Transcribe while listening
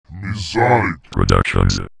Mezonic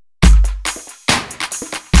Productions.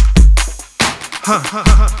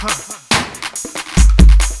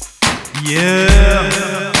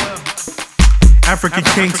 Yeah, African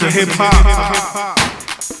king to hip hop.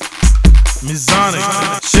 Mezonic,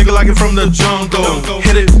 shake it like it from the jungle.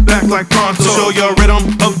 Hit it back like pronto. Show your rhythm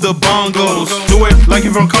of the bongos. Do it like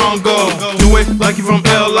you from Congo. Do it like you from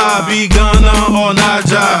L.I.B. Ghana or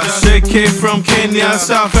Niger. Shake it from Kenya,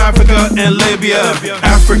 South Africa, and Libya.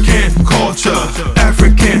 African culture,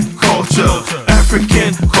 African culture,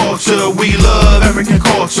 African culture. We love African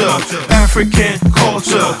culture. African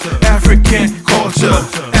culture, African culture,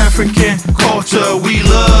 African culture. We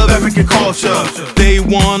love African culture. They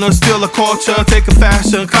wanna steal a culture, take a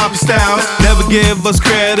fashion, copy styles. Never give us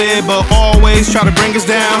credit, but always try to bring us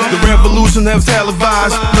down. The revolution never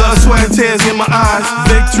televised. Blood, sweat, and tears in my eyes.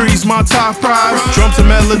 Victory's my top prize. Drums and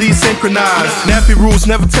melodies synchronized. Nappy rules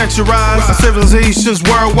never texturized. Our civilizations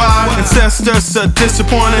worldwide. Ancestors are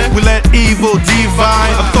disappointed. We let evil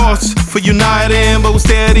divide. Our thoughts for uniting, but we're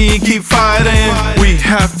steady and keep fighting. We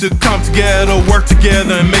have to come together, work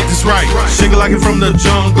together, and make this right. Shake it like it from the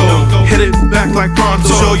jungle. Hit it back like pronto.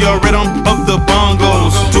 Show your rhythm of the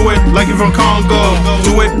bongos. Do it like you from Congo.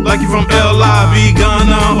 Do it like you from L.I.B.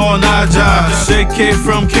 Ghana or Niger. Shake it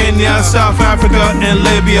from Kenya, South Africa, and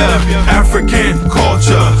Libya. African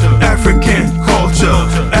culture, African culture,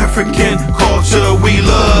 African culture. We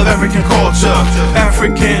love African culture.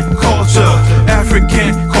 African culture,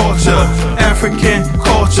 African culture, African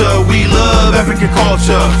culture. We love African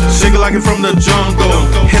culture. Shake it like it from the jungle.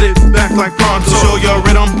 Hit it back like pronto. Show your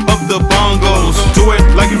rhythm of the bongos. Do it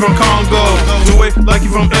like you from Congo. Do it like you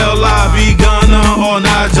from L.I.B. Ghana or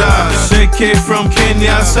Niger. Shake it from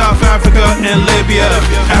Kenya, South Africa, and Libya.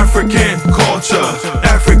 African culture,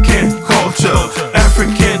 African culture,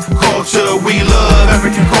 African culture. We love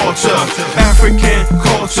African culture. African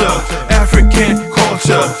culture, African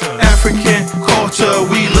culture, African culture.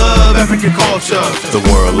 We love African culture. The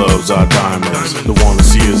world loves our diamonds. They wanna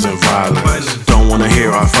see us in violence. Don't wanna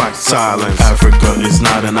hear our fight silence. Africa is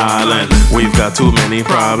not an island. We've got too many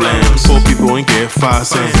problems. Poor people ain't get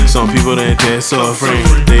fussing. Some people ain't there suffering.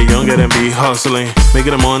 They younger than be hustling,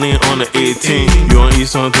 making the money on the 18. You wanna eat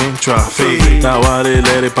something? Try feed. That's why they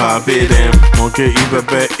let it pop it. Them monkey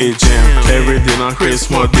M.R.P.E. jam. Everything on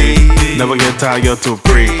Christmas Day. Never get tired to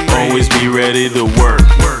pray. Always be ready to work.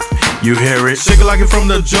 You hear it? Shake it like it from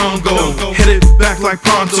the jungle. Hit it back like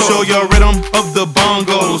pronto. Show your rhythm of the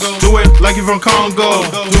bongos. Do it like you from Congo.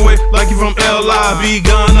 Do it like you from L.I.B.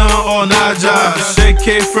 Ghana or Niger. Shake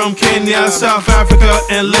it from Kenya, South Africa,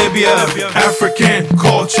 and Libya. African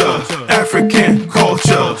culture, African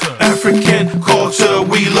culture, African culture.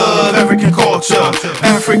 We love African culture.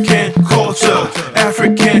 African culture,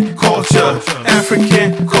 African culture,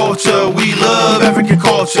 African culture. We love African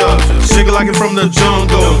culture. Shake it like it from the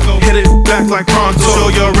jungle. Hit it back like pronto. Show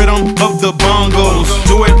your rhythm of the bongos.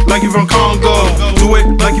 Do it like you from Congo. Do it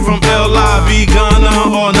like you from L.I.B.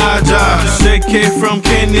 Ghana or Niger. Shake it from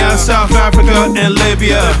Kenya, South Africa, and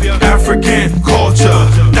Libya. African culture,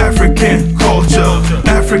 African culture,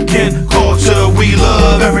 African culture. We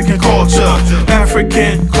love African culture.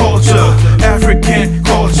 African culture, African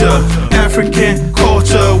culture, African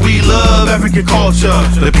culture. We love African culture.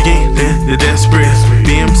 The beginning, the desperate.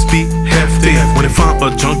 BM speak hefty. When they find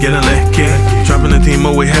a junk, get a lucky. Dropping the team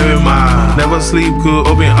away, heavy mind. Never sleep, good,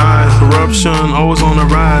 open eyes. Corruption always on the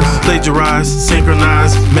rise. Plagiarize,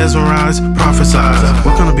 synchronize, mesmerize, prophesize.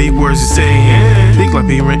 What kind of big words you saying? Speak like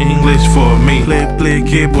people in English for me. Play,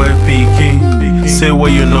 kid, boy, peeking. Say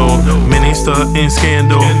what you know. Minister in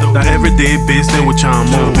scandal. That everyday business with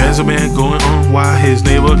Chamo. There's a man going on while his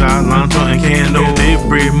neighbor got lantern and candle. They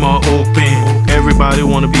breathe more open. Everybody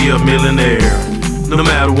wanna be a millionaire. No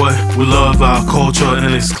matter what, we love our culture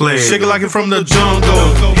and it's clear. Shake it like it from the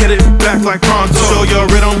jungle. Hit it back like pronto. Show your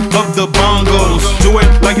rhythm of the bongos. Do it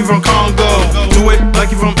like you from Congo. Do it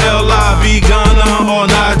like you from L.I.B. Ghana or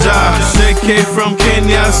Niger. Shake it from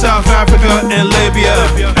Kenya, South Africa, and Libya.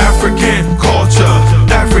 African culture,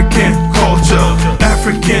 African culture,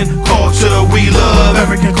 African culture. We love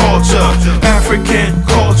African culture. African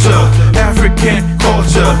culture, African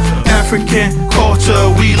culture, African culture.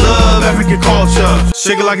 We love African culture.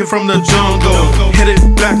 Shake it like it from the jungle. Hit it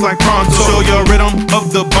back like pronto. Show your rhythm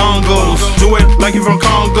of the bongos. Do it like you from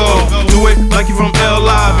Congo. Do it like you from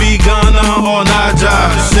L.I.B. Ghana or Niger.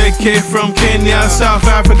 Shake it from Kenya, South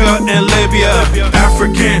Africa, and Libya.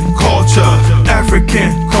 African culture,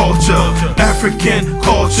 African culture, African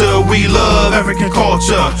culture. We love African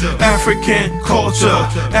culture. African culture,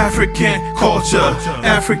 African culture,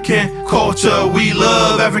 African culture. We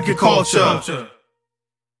love African culture.